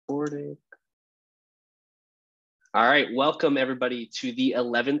Recording. All right, welcome everybody to the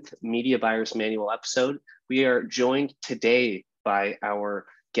 11th Media Buyer's Manual episode. We are joined today by our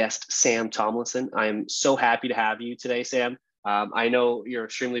guest, Sam Tomlinson. I'm so happy to have you today, Sam. I know you're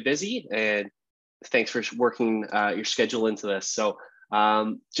extremely busy, and thanks for working your schedule into this. So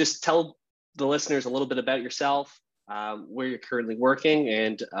just tell the listeners a little bit about yourself, where you're currently working,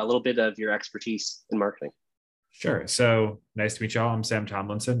 and a little bit of your expertise in marketing. Sure. So nice to meet y'all. I'm Sam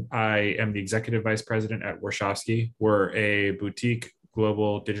Tomlinson. I am the Executive Vice President at Warshawski. We're a boutique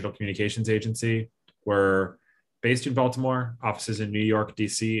global digital communications agency. We're based in Baltimore, offices in New York,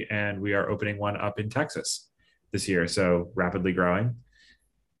 DC, and we are opening one up in Texas this year. So rapidly growing.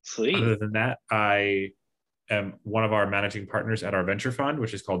 Sweet. Other than that, I am one of our managing partners at our venture fund,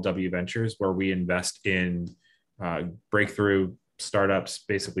 which is called W Ventures, where we invest in breakthrough startups,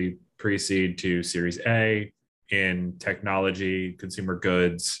 basically pre-seed to Series A, in technology, consumer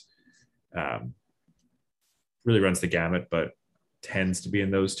goods, really runs the gamut, but tends to be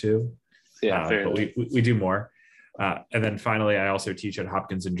in those two. Yeah, but we do more. And then finally, I also teach at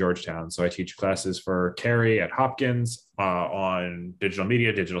Hopkins in Georgetown. So I teach classes for Carrie at Hopkins on digital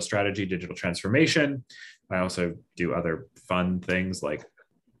media, digital strategy, digital transformation. I also do other fun things like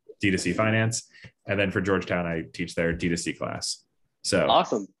D2C finance. And then for Georgetown, I teach their D2C class. So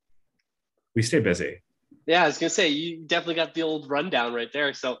awesome. We stay busy. Yeah, I was gonna say you definitely got the old rundown right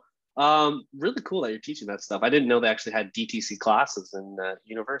there. So really cool that you're teaching that stuff. I didn't know they actually had DTC classes in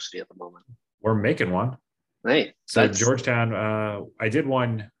university at the moment. We're making one. Hey, so Georgetown, I did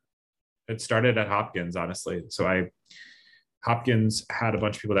one. It started at Hopkins, honestly. So Hopkins had a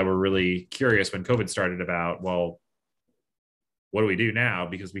bunch of people that were really curious when COVID started about, well, what do we do now?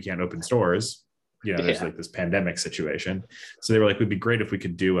 Because we can't open stores. There's like this pandemic situation. So they were like, it'd be great if we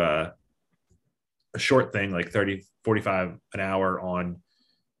could do a short thing, like 30, 45 an hour on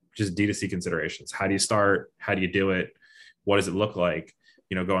just D2C considerations. How do you start? How do you do it? What does it look like?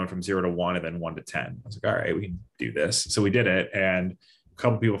 Going from 0 to 1 and then 1 to 10. I was like, all right, we can do this. So we did it. And a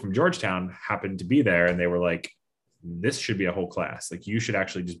couple of people from Georgetown happened to be there, and they were like, this should be a whole class. Like, you should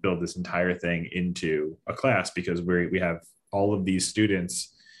actually just build this entire thing into a class, because we have all of these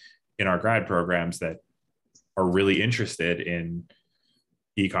students in our grad programs that are really interested in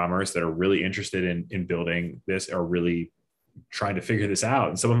e-commerce, that are really interested in building this, are really trying to figure this out.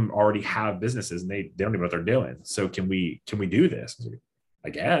 And some of them already have businesses and they don't even know what they're doing. So can we do this? I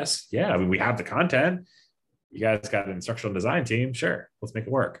guess. Yeah. I mean, we have the content. You guys got an instructional design team. Sure. Let's make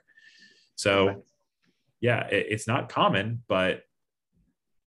it work. So yeah, it's not common, but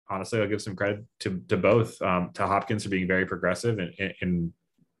honestly, I'll give some credit to both, to Hopkins for being very progressive and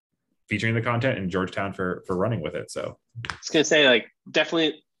featuring the content, and Georgetown for running with it. So I was going to say, like,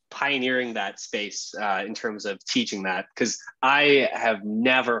 definitely pioneering that space in terms of teaching that, because I have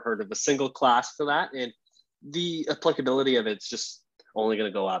never heard of a single class for that. And the applicability of it's just only going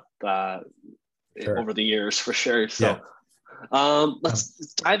to go up over the years for sure. So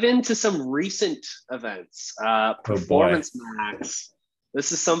let's dive into some recent events. Performance Max.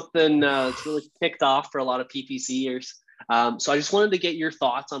 This is something that's really kicked off for a lot of PPCers. So I just wanted to get your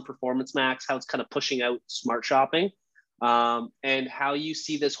thoughts on Performance Max, how it's kind of pushing out smart shopping, and how you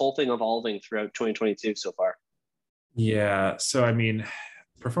see this whole thing evolving throughout 2022 so far. Yeah. So, I mean,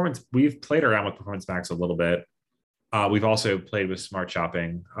 we've played around with Performance Max a little bit. We've also played with smart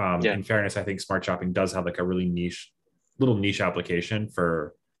shopping. In fairness, I think smart shopping does have like a really little niche application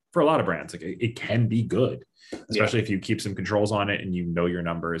for a lot of brands. Like, it can be good, especially if you keep some controls on it and your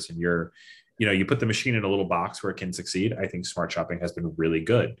numbers, and you put the machine in a little box where it can succeed. I think smart shopping has been really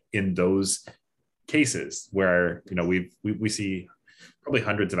good in those cases where, we see probably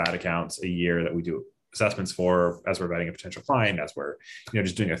hundreds of ad accounts a year that we do assessments for as we're vetting a potential client, as we're,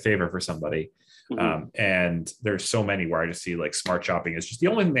 just doing a favor for somebody. Mm-hmm. And there's so many where I just see like smart shopping is just the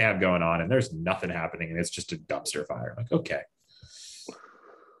only thing they have going on, and there's nothing happening, and it's just a dumpster fire. Like, okay.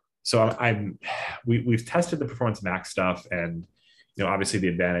 So we've tested the Performance Max stuff, and obviously the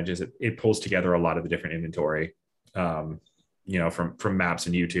advantage is it pulls together a lot of the different inventory, from maps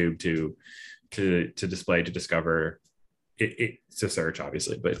and YouTube to display, to discover, it's to search,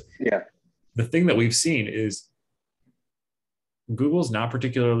 obviously. But the thing that we've seen is Google's not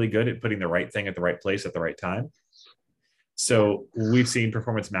particularly good at putting the right thing at the right place at the right time. So we've seen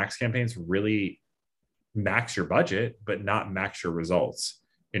Performance Max campaigns really max your budget, but not max your results,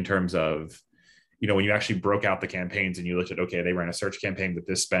 in terms of, when you actually broke out the campaigns and you looked at, okay, they ran a search campaign with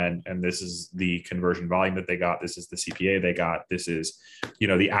this spend, and this is the conversion volume that they got, this is the CPA they got, this is,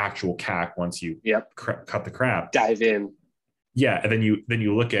 the actual CAC once you cut the crap. Dive in. Yeah. And then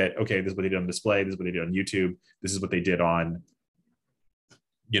you look at, okay, this is what they did on display, this is what they did on YouTube, this is what they did on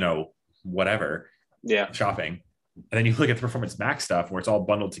whatever shopping. And then you look at the Performance Max stuff where it's all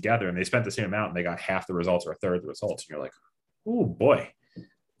bundled together and they spent the same amount and they got half the results or a third of the results. And you're like, oh boy.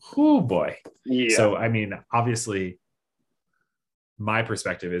 So, I mean, obviously my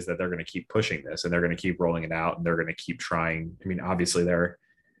perspective is that they're going to keep pushing this and they're going to keep rolling it out and they're going to keep trying. I mean, obviously there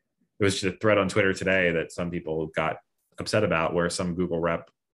was just a thread on Twitter today that some people got upset about where some Google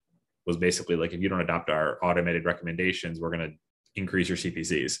rep was basically like, if you don't adopt our automated recommendations, we're going to increase your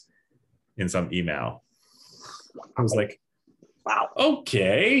CPCs in some email. I was like, wow,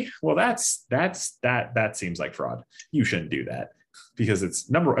 okay, well, that seems like fraud. You shouldn't do that because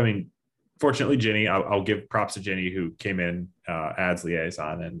it's fortunately, Ginny, I'll give props to Ginny who came in ads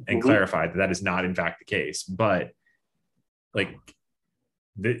liaison and clarified that is not in fact the case, but like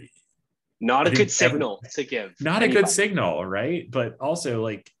not a good signal to give. Not anybody. A good signal, right? But also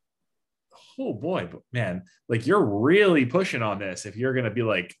like, oh boy, man, like you're really pushing on this if you're going to be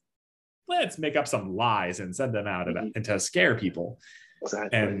like, let's make up some lies and send them out and to scare people.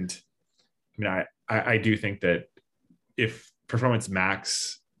 Exactly. And I mean, I do think that if Performance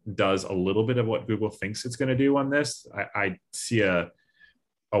Max does a little bit of what Google thinks it's going to do on this, I see a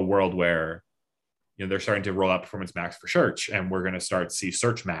world where they're starting to roll out Performance Max for search, and we're going to start to see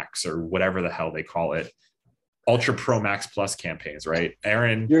Search Max or whatever the hell they call it, Ultra Pro Max Plus campaigns, right?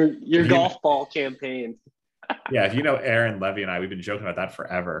 Aaron, your golf ball campaign. Yeah, if you know Aaron Levy and I, we've been joking about that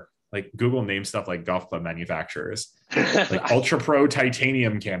forever. Like Google names stuff like golf club manufacturers, like Ultra Pro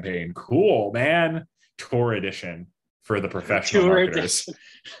Titanium campaign. Cool, man. Tour edition for the professional marketers.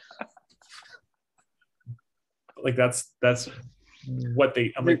 Like that's what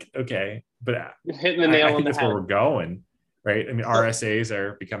I'm like, okay, but you're hitting the nail on the head. That's where we're going, right? I mean, RSAs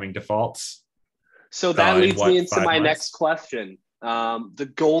are becoming defaults. So that leads me into my next question.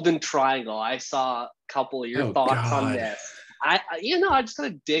 The golden triangle. I saw a couple of your thoughts on this. I just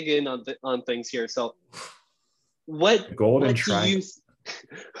gotta dig in on things here. So, what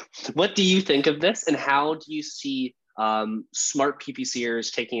do you think of this, and how do you see smart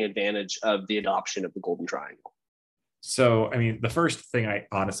PPCers taking advantage of the adoption of the golden triangle? So, I mean, the first thing I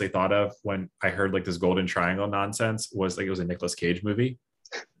honestly thought of when I heard like this golden triangle nonsense was like it was a Nicolas Cage movie.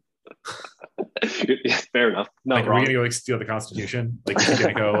 Yeah, fair enough. Like, are we gonna go like steal the Constitution? Like, is he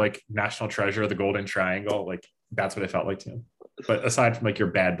gonna go like National Treasure, the Golden Triangle? Like, that's what it felt like to him. But aside from like your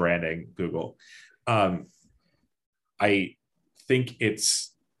bad branding, Google, I think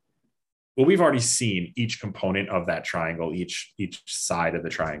we've already seen each component of that triangle, each side of the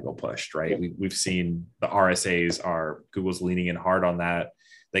triangle pushed, right? We've seen the RSAs are Google's leaning in hard on that.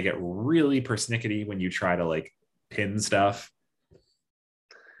 They get really persnickety when you try to like pin stuff.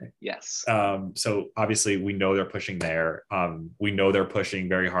 Yes. So obviously we know they're pushing there. We know they're pushing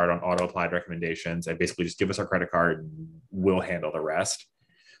very hard on auto applied recommendations and basically just give us our credit card and we'll handle the rest.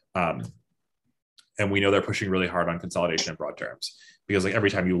 And we know they're pushing really hard on consolidation in broad terms because like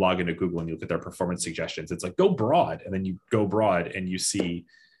every time you log into Google and you look at their performance suggestions, it's like go broad, and then you go broad and you see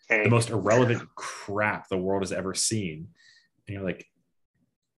the most irrelevant crap the world has ever seen. And you're like,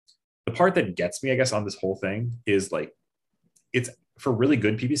 the part that gets me, I guess, on this whole thing is like, it's for really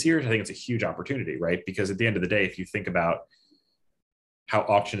good PPCers, I think it's a huge opportunity, right? Because at the end of the day, if you think about how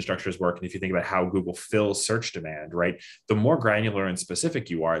auction structures work, and if you think about how Google fills search demand, right? The more granular and specific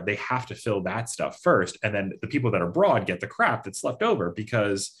you are, they have to fill that stuff first. And then the people that are broad get the crap that's left over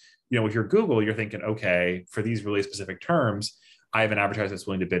because, if you're Google, you're thinking, okay, for these really specific terms, I have an advertiser that's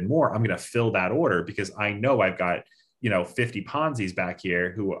willing to bid more. I'm going to fill that order because I know I've got, 50 Ponzi's back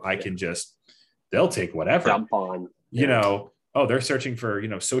here who I can just, they'll take whatever. Jump on. Oh, they're searching for,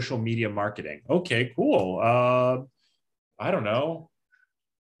 social media marketing. Okay, cool. I don't know.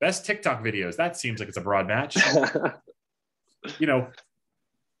 Best TikTok videos. That seems like it's a broad match.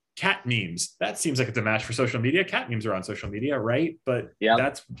 Cat memes. That seems like it's a match for social media. Cat memes are on social media, right? But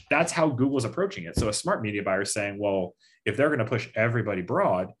that's how Google's approaching it. So a smart media buyer is saying, well, if they're going to push everybody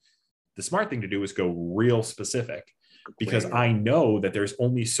broad, the smart thing to do is go real specific. Because I know that there's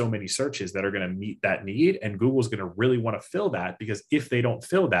only so many searches that are going to meet that need, and Google's going to really want to fill that because if they don't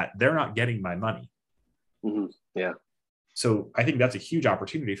fill that, they're not getting my money. Mm-hmm. Yeah. So I think that's a huge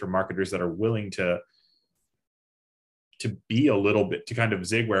opportunity for marketers that are willing to be a little bit, to kind of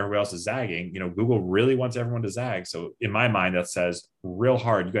zig where everybody else is zagging. Google really wants everyone to zag. So in my mind, that says real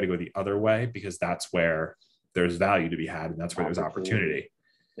hard, you got to go the other way because that's where there's value to be had, and that's where there's opportunity.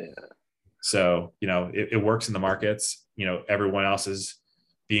 Yeah. So, it works in the markets, everyone else is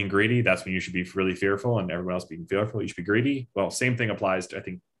being greedy. That's when you should be really fearful, and everyone else being fearful, you should be greedy. Well, same thing applies to, I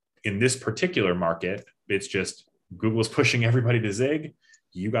think in this particular market, it's just Google's pushing everybody to zig.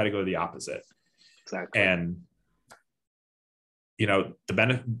 You got to go the opposite. Exactly. And the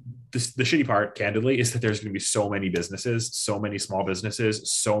shitty part, candidly, is that there's going to be so many businesses, so many small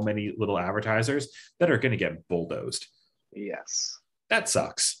businesses, so many little advertisers that are going to get bulldozed. Yes. That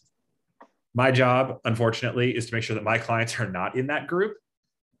sucks. My job, unfortunately, is to make sure that my clients are not in that group.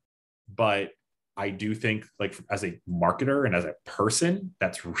 But I do think, like, as a marketer and as a person,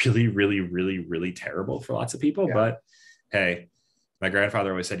 that's really, really, really, really terrible for lots of people. Yeah. But hey, my grandfather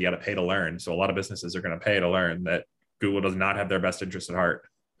always said you got to pay to learn. So a lot of businesses are going to pay to learn that Google does not have their best interest at heart.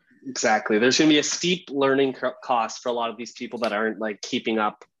 Exactly. There's going to be a steep learning cost for a lot of these people that aren't like keeping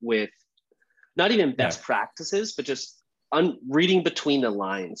up with not even best practices, but just reading between the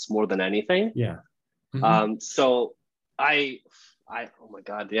lines more than anything. Yeah. Mm-hmm. So oh my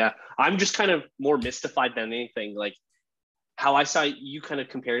God. Yeah. I'm just kind of more mystified than anything. Like how I saw you kind of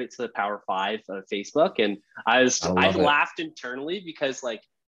compared it to the Power Five of Facebook. And I laughed internally because like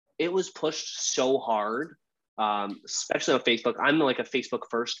it was pushed so hard, especially on Facebook. I'm like a Facebook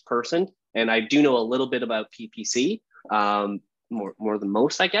first person, and I do know a little bit about PPC, more than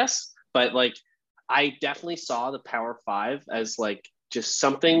most, I guess. But like, I definitely saw the Power Five as like just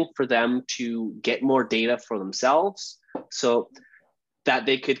something for them to get more data for themselves, so that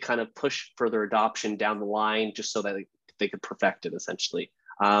they could kind of push further adoption down the line, just so that they could perfect it essentially.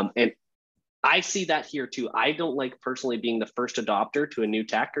 And I see that here too. I don't like personally being the first adopter to a new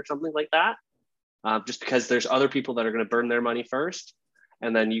tech or something like that, just because there's other people that are going to burn their money first,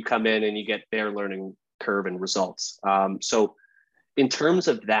 and then you come in and you get their learning curve and results. So in terms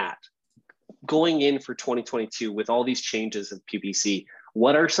of that, going in for 2022 with all these changes of PPC,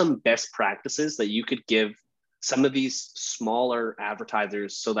 what are some best practices that you could give some of these smaller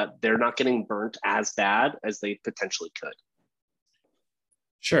advertisers so that they're not getting burnt as bad as they potentially could?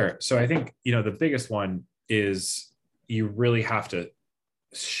 Sure. So I think, the biggest one is you really have to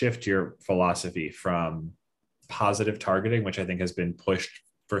shift your philosophy from positive targeting, which I think has been pushed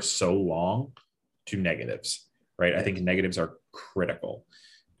for so long, to negatives, right? I think negatives are critical.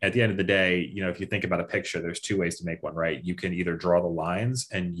 At the end of the day, if you think about a picture, there's two ways to make one, right? You can either draw the lines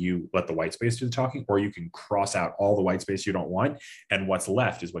and you let the white space do the talking, or you can cross out all the white space you don't want, and what's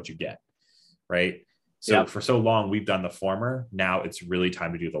left is what you get, right? So for so long, we've done the former. Now it's really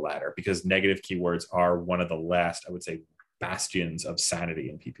time to do the latter, because negative keywords are one of the last, I would say, bastions of sanity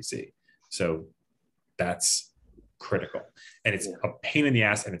in PPC. So that's critical. And it's a pain in the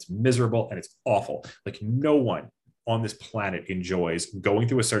ass, and it's miserable, and it's awful. Like, no one on this planet enjoys going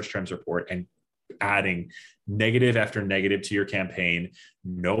through a search trends report and adding negative after negative to your campaign.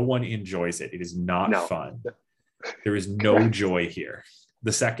 No one enjoys it. It is not fun. There is no joy here.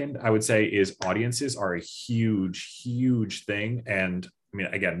 The second, I would say, is audiences are a huge, huge thing. And I mean,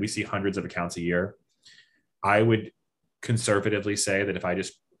 again, we see hundreds of accounts a year. I would conservatively say that if I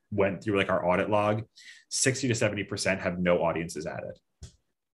just went through like our audit log, 60 to 70% have no audiences added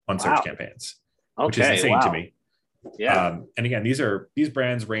on search campaigns, which is insane to me. Yeah. And again, these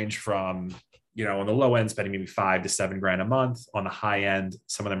brands range from, on the low end, spending maybe $5,000 to $7,000 a month. On the high end,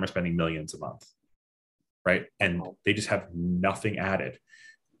 some of them are spending millions a month, right? And they just have nothing added.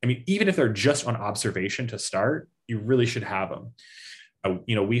 I mean, even if they're just on observation to start, you really should have them.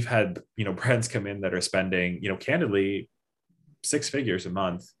 We've had, brands come in that are spending, candidly, 6 figures a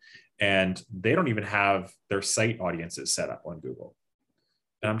month, and they don't even have their site audiences set up on Google.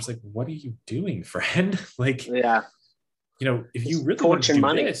 And I'm just like, what are you doing, friend? Like, if you really want to do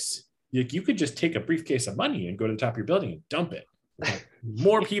this, you could just take a briefcase of money and go to the top of your building and dump it. Like,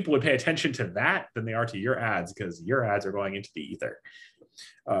 more people would pay attention to that than they are to your ads, because your ads are going into the ether.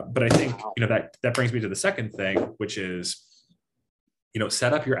 But I think, that brings me to the second thing, which is,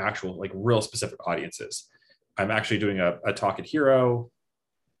 set up your actual, like, real specific audiences. I'm actually doing a talk at Hero.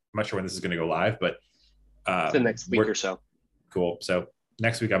 I'm not sure when this is going to go live, but the next week or so. Cool. So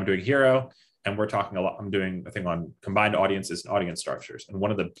next week I'm doing Hero, and we're talking a lot. I'm doing a thing on combined audiences and audience structures. And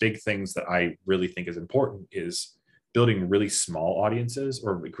one of the big things that I really think is important is building really small audiences,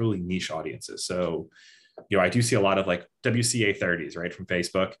 or like really niche audiences. So, I do see a lot of like WCA 30s, right, from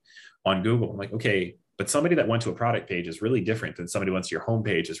Facebook on Google. I'm like, okay, but somebody that went to a product page is really different than somebody who went to your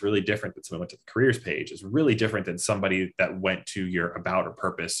homepage, is really different than somebody went to the careers page, is really different than somebody that went to your about or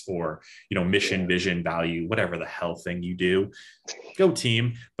purpose or, mission, vision, value, whatever the hell thing you do. Go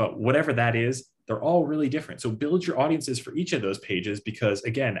team. But whatever that is, they're all really different. So build your audiences for each of those pages, because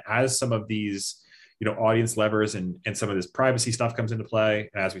again, as some of these, audience levers and some of this privacy stuff comes into play,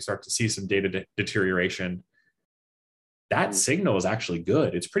 and as we start to see some data deterioration, that signal is actually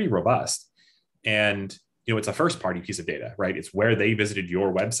good. It's pretty robust. And, it's a first party piece of data, right? It's where they visited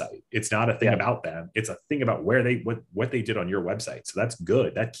your website. It's not a thing about them. It's a thing about where what they did on your website. So that's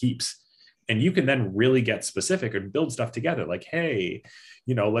good. That keeps. And you can then really get specific and build stuff together. Like, hey,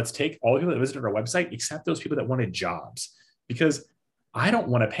 let's take all the people that visited our website, except those people that wanted jobs, because I don't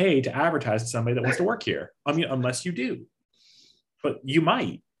want to pay to advertise to somebody that wants to work here. I mean, unless you do, but you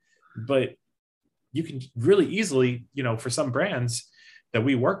might, but you can really easily, for some brands that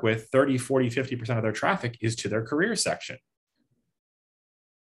we work with, 30, 40, 50% of their traffic is to their career section.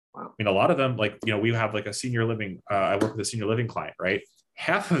 Wow. I mean, a lot of them, like, we have like a senior living, I work with a senior living client, right?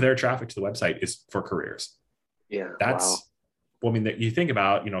 Half of their traffic to the website is for careers. Yeah. That's, wow. well, I mean, you think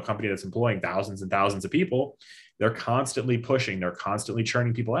about, a company that's employing thousands and thousands of people, they're constantly pushing, they're constantly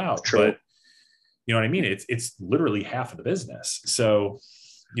churning people out. True. But you know what I mean? It's literally half of the business. So,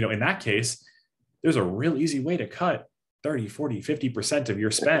 in that case, there's a real easy way to cut 30, 40, 50% of your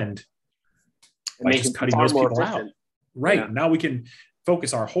spend by just cutting those people out. Right. Yeah. Now we can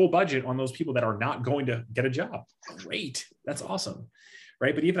focus our whole budget on those people that are not going to get a job. Great. That's awesome.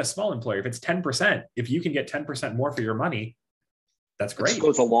 Right. But even a small employer, if it's 10%, if you can get 10% more for your money, that's great. It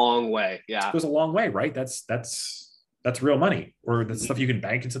goes a long way. Yeah. It goes a long way, right? That's real money, or that's stuff you can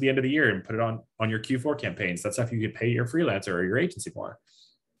bank until the end of the year and put it on your Q4 campaigns. That's stuff you could pay your freelancer or your agency for.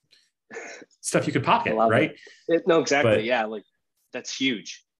 Stuff you could pocket, right? No, exactly. But, yeah. Like that's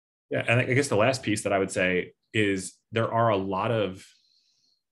huge. Yeah. And I guess the last piece that I would say is there are a lot of,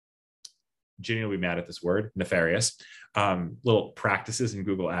 Jenny will be mad at this word, nefarious, little practices in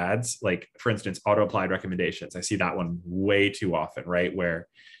Google Ads. Like, for instance, auto-applied recommendations. I see that one way too often, right? Where,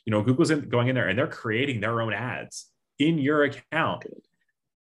 Google's going in there and they're creating their own ads in your account.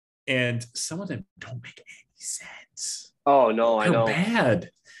 And some of them don't make any sense. Oh, no, I know.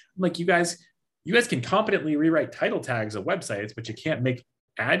 Bad. I'm like, you guys can competently rewrite title tags of websites, but you can't make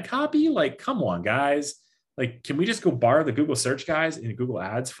ad copy? Like, come on, guys. Like, can we just go borrow the Google search guys in Google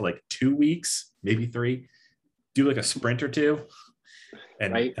Ads for like 2 weeks, maybe 3, do like a sprint or 2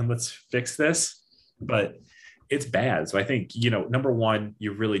 and let's fix this? But it's bad. So I think, number one,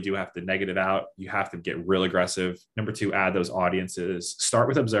 you really do have to negative out. You have to get real aggressive. Number 2, add those audiences. Start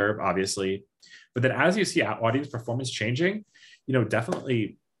with Observe, obviously. But then as you see audience performance changing,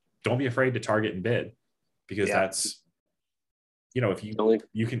 definitely don't be afraid to target and bid, because that's, if you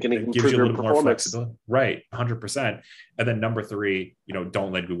can, it gives you a little bit more flexibility. Right. 100%. And then number 3,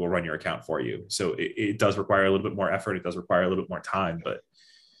 don't let Google run your account for you. So it does require a little bit more effort. It does require a little bit more time, but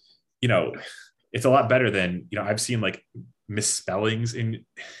it's a lot better than, I've seen like misspellings in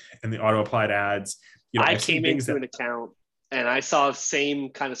the auto applied ads. I came into an account and I saw the same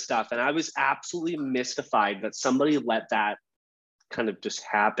kind of stuff. And I was absolutely mystified that somebody let that kind of just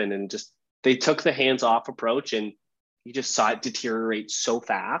happen, and just, they took the hands-off approach, and you just saw it deteriorate so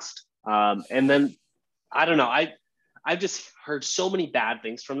fast. And then, I don't know, I've just heard so many bad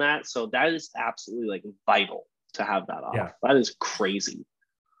things from that. So that is absolutely like vital to have that off. Yeah. That is crazy.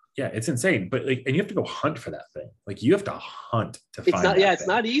 Yeah, it's insane. But like, and you have to go hunt for that thing. Like, you have to hunt to find that it's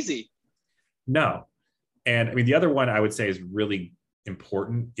not easy. No. And I mean, the other one I would say is really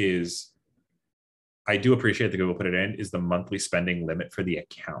important is, I do appreciate that Google put it in, is the monthly spending limit for the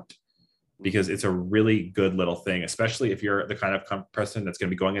account. Because it's a really good little thing, especially if you're the kind of person that's going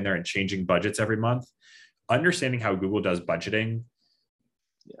to be going in there and changing budgets every month. Understanding how Google does budgeting,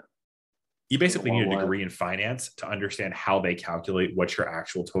 you basically need a degree in finance to understand how they calculate what your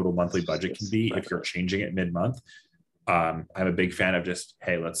actual total monthly budget can be if you're changing it mid-month. I'm a big fan of just,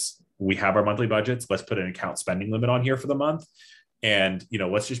 hey, we have our monthly budgets. Let's put an account spending limit on here for the month. And,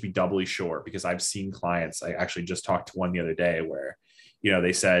 let's just be doubly sure, because I've seen clients, I actually just talked to one the other day where,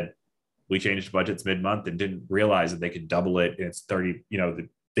 they said, we changed budgets mid-month and didn't realize that they could double it. And it's 30,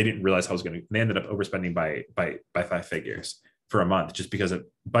 they didn't realize how it was going to, they ended up overspending by 5 figures for a month, just because of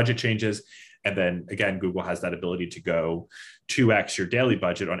budget changes. And then again, Google has that ability to go 2x your daily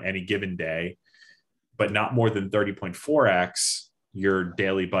budget on any given day, but not more than 30.4x your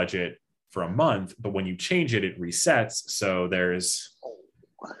daily budget for a month. But when you change it, it resets. So there's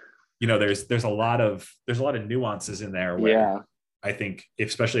a lot of nuances in there where I think,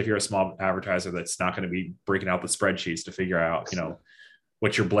 especially if you're a small advertiser that's not going to be breaking out the spreadsheets to figure out,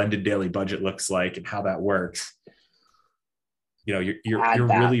 what your blended daily budget looks like and how that works, you're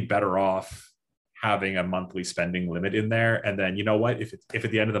really better off having a monthly spending limit in there. And then, if at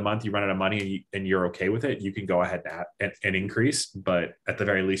the end of the month you run out of money and you're okay with it, you can go ahead and increase. But at the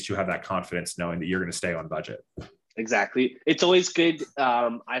very least, you have that confidence knowing that you're going to stay on budget. Exactly. It's always good,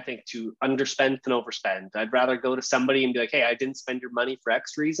 I think, to underspend than overspend. I'd rather go to somebody and be like, hey, I didn't spend your money for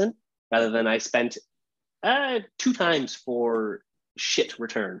X reason, rather than I spent 2 times for shit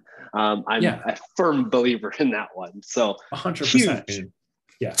return. I'm a firm believer in that one. So 100%.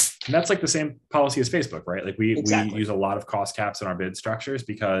 Yeah. And that's like the same policy as Facebook, right? Like we use a lot of cost caps in our bid structures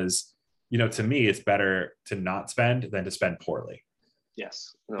because to me, it's better to not spend than to spend poorly.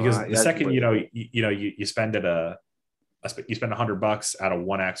 Yes. Because the second, you spend at you spend $100 at a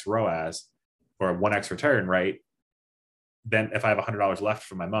 1x ROAS or a 1x return, right? Then if I have $100 left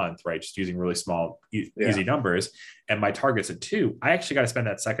for my month, right, just using really small, easy numbers, and my target's at 2, I actually got to spend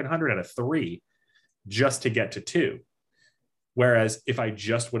that second 100 at a 3 just to get to 2. Whereas if I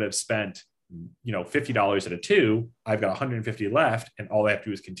just would have spent, $50 at a 2, I've got 150 left, and all I have to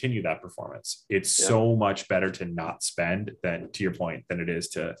do is continue that performance. It's so much better to not spend than, to your point, than it is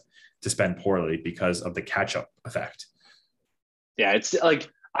to spend poorly because of the catch-up effect. Yeah, it's like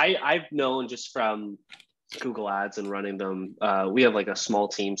I've known just from Google Ads and running them. We have like a small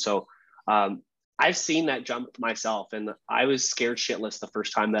team, so I've seen that jump myself, and I was scared shitless the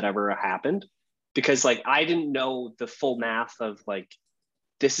first time that ever happened, because like I didn't know the full math of like,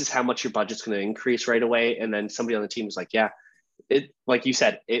 this is how much your budget's going to increase right away, and then somebody on the team was like, yeah, it, like you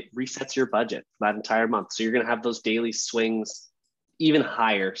said, it resets your budget for that entire month, so you're going to have those daily swings even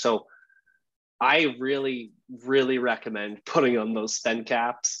higher. So I really, really recommend putting on those spend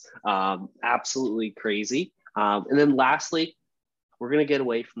caps. Absolutely crazy. And then lastly, we're going to get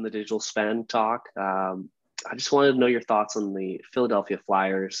away from the digital spend talk. I just wanted to know your thoughts on the Philadelphia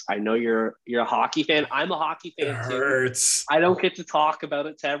Flyers. I know you're a hockey fan. I'm a hockey fan it too. Hurts. I don't get to talk about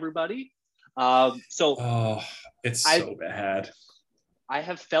it to everybody. It's so bad. I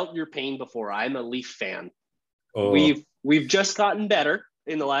have felt your pain before. I'm a Leaf fan. Oh. We've just gotten better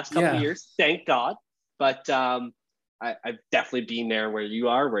in the last couple of years, thank God. But I've definitely been there where you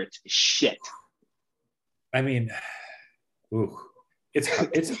are, where it's shit. I mean,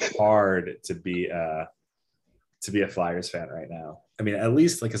 it's hard to be a Flyers fan right now. I mean, at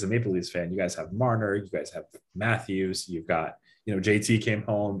least like as a Maple Leafs fan, you guys have Marner, you guys have Matthews, you've got, JT came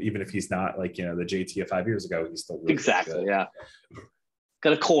home, even if he's not like, the JT of 5 years ago, he's still really good. Yeah.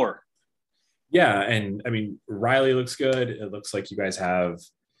 Got a core. Yeah, and I mean, Riley looks good. It looks like you guys have,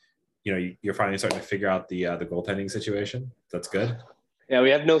 you're finally starting to figure out the goaltending situation. That's good. Yeah,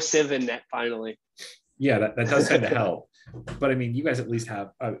 we have no Civ in net finally. Yeah, that does tend to help. But I mean, you guys at least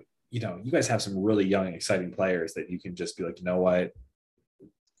have, you guys have some really young, exciting players that you can just be like, you know what?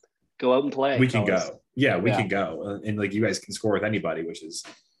 Go out and play. We can go. Yeah, we can go. And like you guys can score with anybody, it's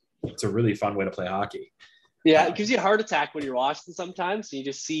a really fun way to play hockey. Yeah, it gives you a heart attack when you're watching sometimes. You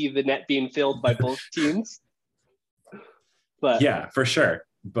just see the net being filled by both teams. But yeah, for sure.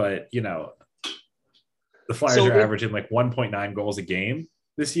 But, the Flyers are averaging like 1.9 goals a game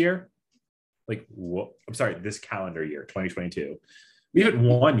this year. Like, I'm sorry, this calendar year, 2022. We haven't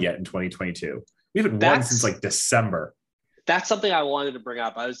won yet in 2022. We haven't won since like December. That's something I wanted to bring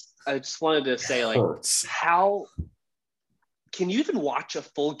up. I just wanted to say, like, how can you even watch a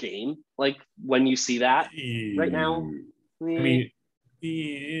full game like when you see that right now? I mean,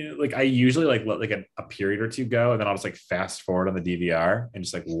 like I usually like let like a period or two go, and then I'll just like fast forward on the DVR and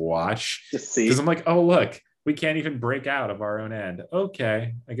just like watch, because I'm like, oh look, we can't even break out of our own end.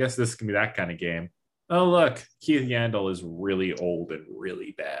 Okay, I guess this can be that kind of game. Oh look, Keith Yandel is really old and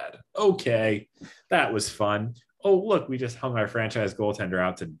really bad. Okay, that was fun. Oh look, we just hung our franchise goaltender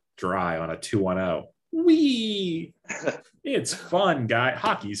out to dry on a 2-1-0. It's fun, guy.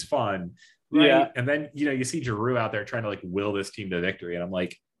 Hockey's fun, right? Yeah. And then you see Giroux out there trying to like will this team to victory, and I'm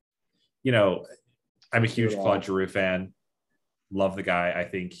like, I'm a huge Claude Giroux fan. Love the guy. I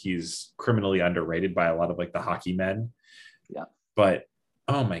think he's criminally underrated by a lot of like the hockey men. Yeah. But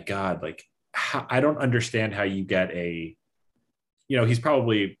oh my God, like I don't understand how you get he's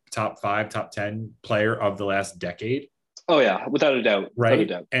probably top 5, top 10 player of the last decade. Oh yeah, without a doubt. Right. Without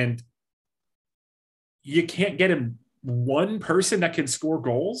a doubt. And you can't get him one person that can score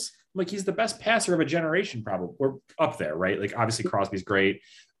goals. Like he's the best passer of a generation, probably, or up there, right? Like obviously Crosby's great.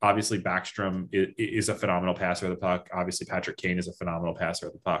 Obviously Backstrom is a phenomenal passer of the puck. Obviously Patrick Kane is a phenomenal passer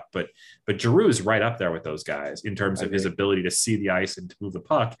of the puck. But Giroux is right up there with those guys in terms of his ability to see the ice and to move the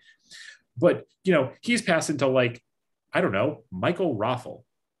puck. But he's passing to like, I don't know, Michael Raffl,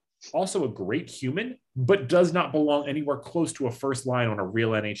 also a great human, but does not belong anywhere close to a first line on a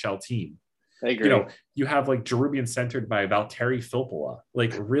real NHL team. I agree. You have like Giroux being centered by Valtteri Filppula.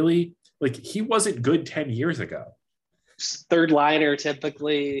 Like really, like he wasn't good 10 years ago. Third liner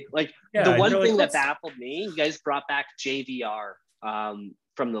typically. Like the one thing that baffled me, you guys brought back JVR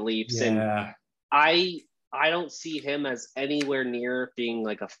from the Leafs, and I don't see him as anywhere near being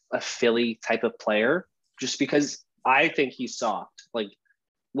like a Philly type of player, just because I think he's soft. Like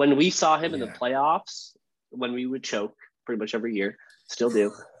when we saw him in the playoffs, when we would choke pretty much every year, still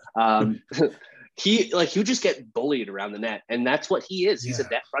do. He would just get bullied around the net, and that's what he is. He's a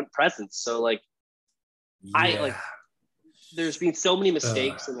net front presence. So like, there's been so many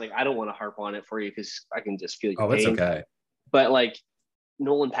mistakes, and like I don't want to harp on it for you because I can just feel your Oh, it's pain. okay. But like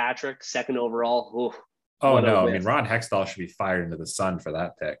Nolan Patrick, second overall. Oh what a no, I whiff. mean Ron Hextall should be fired into the sun for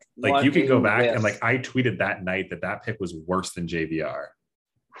that pick. Like What you can go a back whiff. and like I tweeted that night that pick was worse than JVR.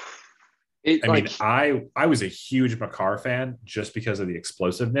 It, I like, mean, I was a huge Makar fan just because of the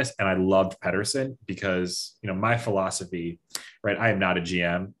explosiveness, and I loved Pedersen because, you know, my philosophy, right? I am not a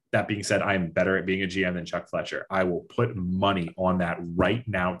GM. That being said, I am better at being a GM than Chuck Fletcher. I will put money on that right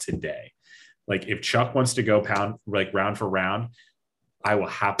now today. Like if Chuck wants to go round for round, I will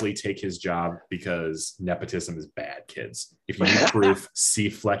happily take his job because nepotism is bad, kids. If you need proof, see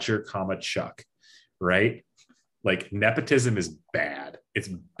Fletcher, Chuck, right? Like nepotism is bad. It's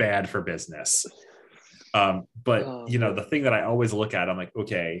bad for business. But you know, the thing that I always look at, I'm like,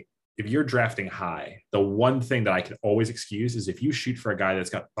 okay, if you're drafting high, the one thing that I can always excuse is if you shoot for a guy that's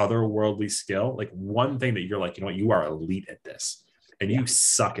got otherworldly skill, like one thing that you're like, you know what, you are elite at this and you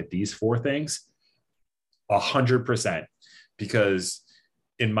suck at these four things 100%, because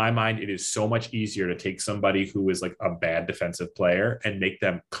in my mind, it is so much easier to take somebody who is like a bad defensive player and make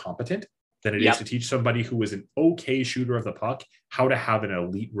them competent than it is to teach somebody who is an okay shooter of the puck how to have an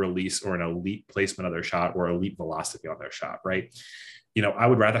elite release or an elite placement of their shot or elite velocity on their shot, right? You know, I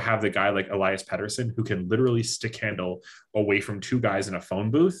would rather have the guy like Elias Pettersson who can literally stick handle away from two guys in a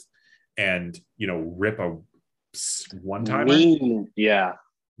phone booth and, you know, rip a one-timer. Yeah.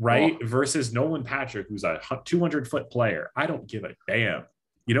 Right? Oh. Versus Nolan Patrick, who's a 200-foot player. I don't give a damn.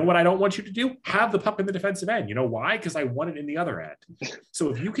 You know what I don't want you to do? Have the puck in the defensive end. You know why? Because I want it in the other end. So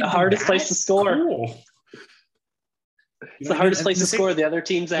if you can, the hardest place to score. Cool. It's the hardest place to score the other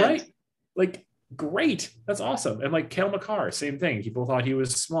team's end. Right. Like, great. That's awesome. And like Cale Makar, same thing. People thought he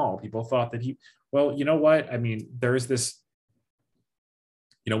was small. People thought that well, you know what? I mean, there's this,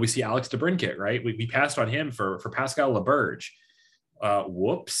 you know, we see Alex DeBrincat, right? We passed on him for Pascal Laberge.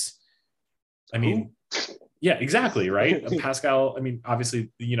 Whoops. I mean, yeah, exactly. Right. Pascal, I mean,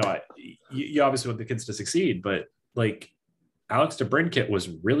 obviously, you know, you obviously want the kids to succeed, but like Alex DeBrincat was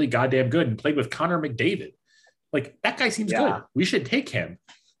really goddamn good and played with Connor McDavid. Like that guy seems good. We should take him.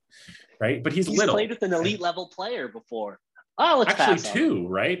 Right. But he's little. Played with an elite level player before. Oh, actually two,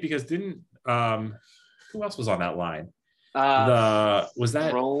 right? Because who else was on that line? Was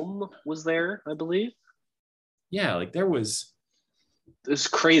that Rome was there, I believe. Yeah, like there was. It's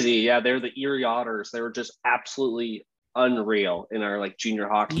crazy. Yeah, they're the Erie Otters. They were just absolutely unreal in our like junior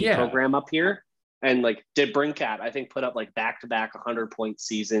hockey program up here. And like DeBrincat, I think, put up like back-to-back 100-point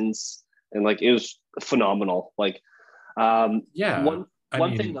seasons, and like it was phenomenal. Like, one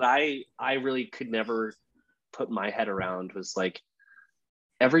thing that I really could never put my head around was like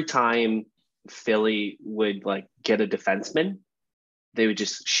every time Philly would like get a defenseman, they would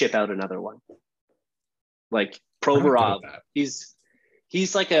just ship out another one. Like Provorov, he's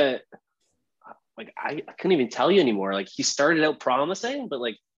like I couldn't even tell you anymore. Like he started out promising, but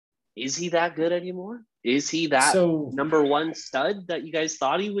like, is he that good anymore? Is he that number one stud that you guys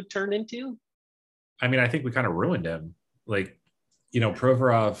thought he would turn into? I mean, I think we kind of ruined him. Like, you know,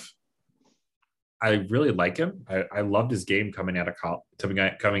 Provorov, I really like him. I loved his game coming out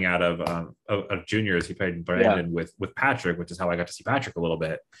of juniors. He played in Brandon with Patrick, which is how I got to see Patrick a little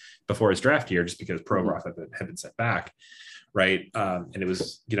bit before his draft year, just because Provorov had been set back. Right. And it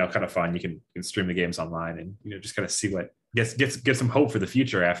was, you know, kind of fun. You can stream the games online and, you know, just kind of see what get some hope for the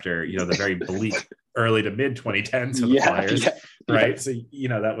future after, you know, the very bleak early to mid 2010s of the Flyers. Right. So, you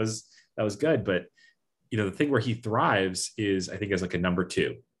know, that was good. But, you know, the thing where he thrives is, I think, as like a number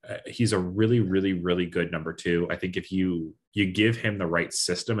two. He's a really, really, really good number two. I think if you give him the right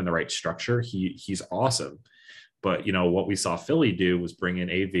system and the right structure, he's awesome. But, you know, what we saw Philly do was bring in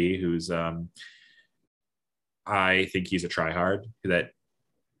AV, who's I think he's a tryhard that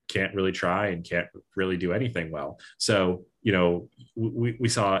can't really try and can't really do anything well. So, you know, we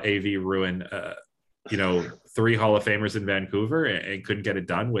saw AV ruin, you know, 3 Hall of Famers in Vancouver and couldn't get it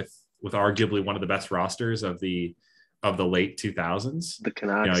done with arguably one of the best rosters of the late 2000s. The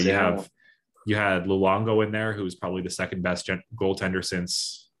Canucks. You know, you had Luongo in there, who's probably the second best goaltender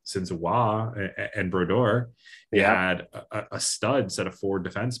since Waugh and Brodeur. You had a stud set of 4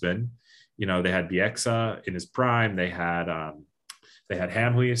 defensemen. You know, they had Bieksa in his prime. They had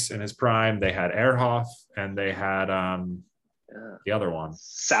Hamhuis in his prime. They had Ehrhoff, and they had the other one,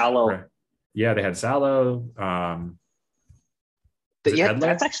 Salo. Yeah, they had Salo.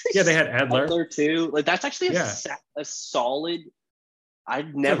 That's actually they had Edler too. Like that's actually a solid.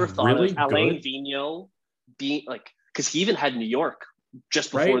 I'd never thought really of Alain Vigneault being like, because he even had New York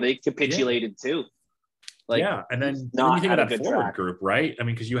just before they capitulated too. Like, and then you think of that forward group, right? I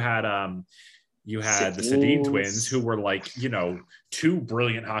mean, because you had You had the Sedin twins, who were like, you know, two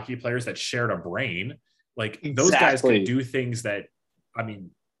brilliant hockey players that shared a brain. Like those guys could do things that, I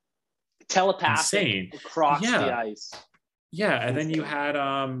mean, telepathic insane across the ice. Yeah, and then you had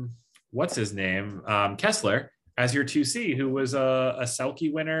what's his name, Kessler as your 2C, who was a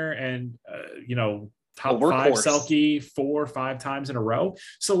Selke winner and you know, top 5 Selke 4 or 5 times in a row.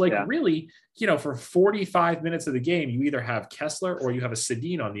 So like really, you know, for 45 minutes of the game, you either have Kessler or you have a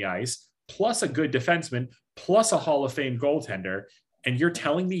Sedin on the ice, plus a good defenseman, plus a Hall of Fame goaltender, and you're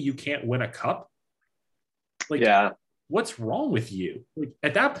telling me you can't win a cup? Like, what's wrong with you? Like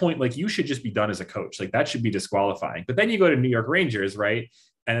at that point, like you should just be done as a coach. Like that should be disqualifying. But then you go to New York Rangers, right?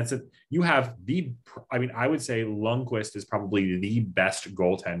 And you have I would say Lundqvist is probably the best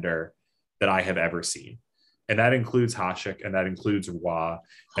goaltender that I have ever seen. And that includes Hasek, and that includes Roy,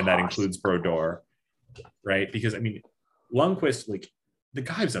 and that includes Brodeur, right? Because I mean, Lundqvist, like the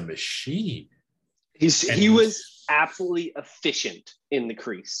guy's a machine. He was absolutely efficient in the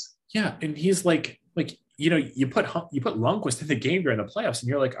crease. Yeah, and he's like you know, you put Lundqvist in the game during the playoffs, and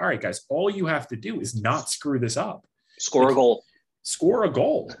you're like, all right, guys, all you have to do is not screw this up. Score a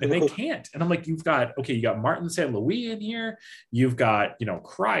goal. And they can't. And I'm like, you got Martin St. Louis in here. You've got, you know,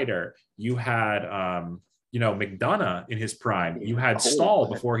 Kreider. You had, you know, McDonough in his prime. You had Stahl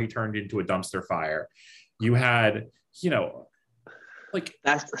before he turned into a dumpster fire. You had, you know, like.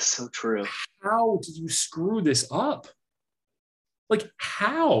 That's so true. How did you screw this up? Like,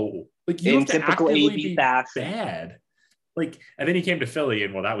 how? Like, you in have to typical actively AB be fashion. bad. Like, and then he came to Philly,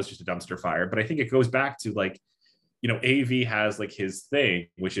 and well, that was just a dumpster fire. But I think it goes back to like, you know, AV has like his thing,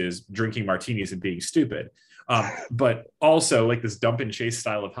 which is drinking martinis and being stupid. But also like this dump and chase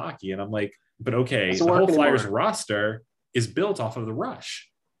style of hockey. And I'm like, but okay, the whole Flyers roster is built off of the rush.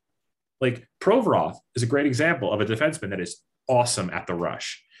 Like Provorov is a great example of a defenseman that is awesome at the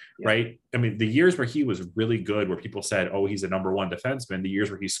rush, right? I mean, the years where he was really good, where people said, oh, he's a number 1 defenseman, the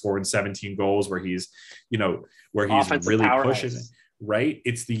years where he's scoring 17 goals, where he's, you know, where he's offensive really pushing, right?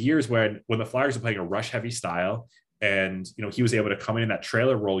 It's the years when the Flyers are playing a rush heavy style. And, you know, he was able to come in that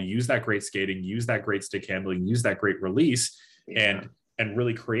trailer role, use that great skating, use that great stick handling, use that great release, and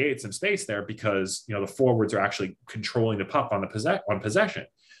really create some space there because, you know, the forwards are actually controlling the puck on possession.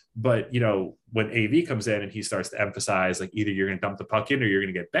 But, you know, when AV comes in and he starts to emphasize, like, either you're going to dump the puck in or you're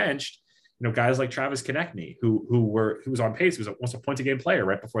going to get benched, you know, guys like Travis Konechny, who was on pace, he was almost a point-a-game player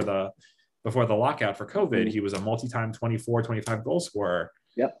right before the lockout for COVID. He was a multi-time 24, 25 goal scorer.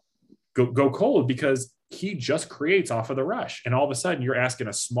 Go cold because he just creates off of the rush. And all of a sudden you're asking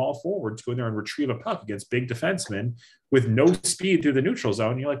a small forward to go in there and retrieve a puck against big defensemen with no speed through the neutral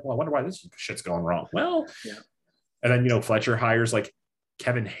zone. You're like, well, I wonder why this shit's going wrong. Well, and then, you know, Fletcher hires like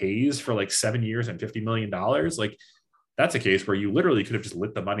Kevin Hayes for like 7 years and $50 million. Like that's a case where you literally could have just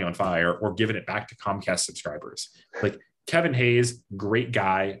lit the money on fire or given it back to Comcast subscribers. Like Kevin Hayes, great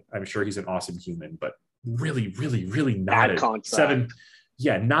guy. I'm sure he's an awesome human, but really, really, really not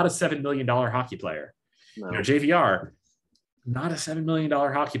not a $7 million hockey player. No. You know, JVR, not a $7 million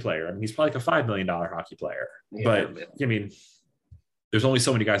hockey player. I mean, he's probably like a $5 million hockey player. But I mean, there's only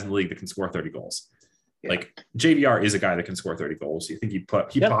so many guys in the league that can score 30 goals. Like JVR is a guy that can score 30 goals. You think he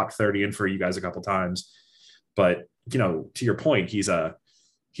popped 30 in for you guys a couple times. But, you know, to your point, he's a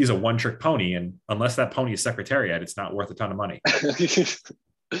one-trick pony, and unless that pony is Secretariat, it's not worth a ton of money. I'm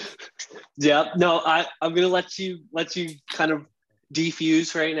gonna let you kind of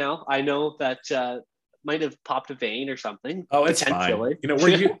defuse right now. I know that might have popped a vein or something. Oh, it's fine. You know,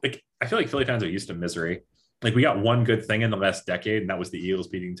 I feel like Philly fans are used to misery. Like we got one good thing in the last decade, and that was the Eagles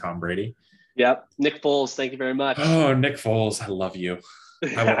beating Tom Brady. Yep. Nick Foles, thank you very much. Oh, Nick Foles, I love you.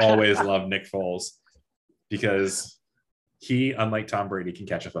 I will always love Nick Foles because he, unlike Tom Brady, can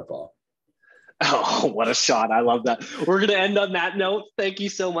catch a football. Oh, what a shot. I love that. We're going to end on that note. Thank you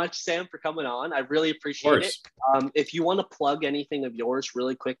so much, Sam, for coming on. I really appreciate it. If you want to plug anything of yours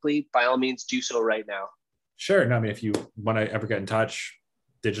really quickly, by all means, do so right now. Sure. No, I mean, if you want to ever get in touch,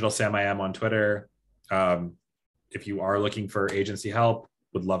 Digital Sam I am on Twitter. If you are looking for agency help,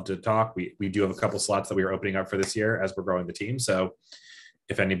 would love to talk. We do have a couple slots that we are opening up for this year as we're growing the team. So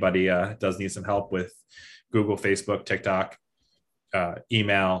if anybody does need some help with Google, Facebook, TikTok,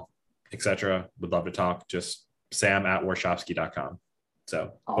 email, etc., would love to talk. Just sam@warshopsky.com.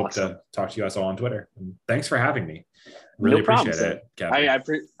 So awesome. Hope to talk to you guys all on Twitter. And thanks for having me. Really appreciate it, Kevin.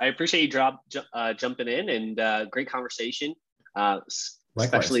 I appreciate you jumping in, and great conversation.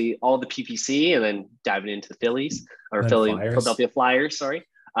 Especially all the PPC, and then diving into the Phillies or Philadelphia Flyers. Sorry.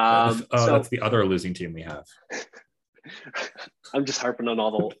 That's the other losing team we have. I'm just harping on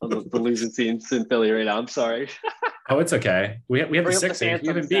all the losing teams in Philly right now. I'm sorry. Oh, it's okay. We have the Bring up the Sixers. We have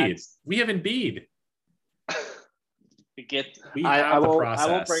Phantoms Embiid. next. We have Embiid. We I have the won't. process.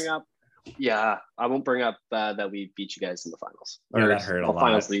 I won't bring up. Yeah, I won't bring up that we beat you guys in the finals. Yeah, that hurt a lot.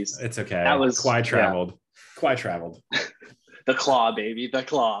 Finals least. It's okay. That was Kawhi traveled. Kawhi traveled. The claw, baby, the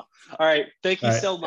claw. All right, thank you so much.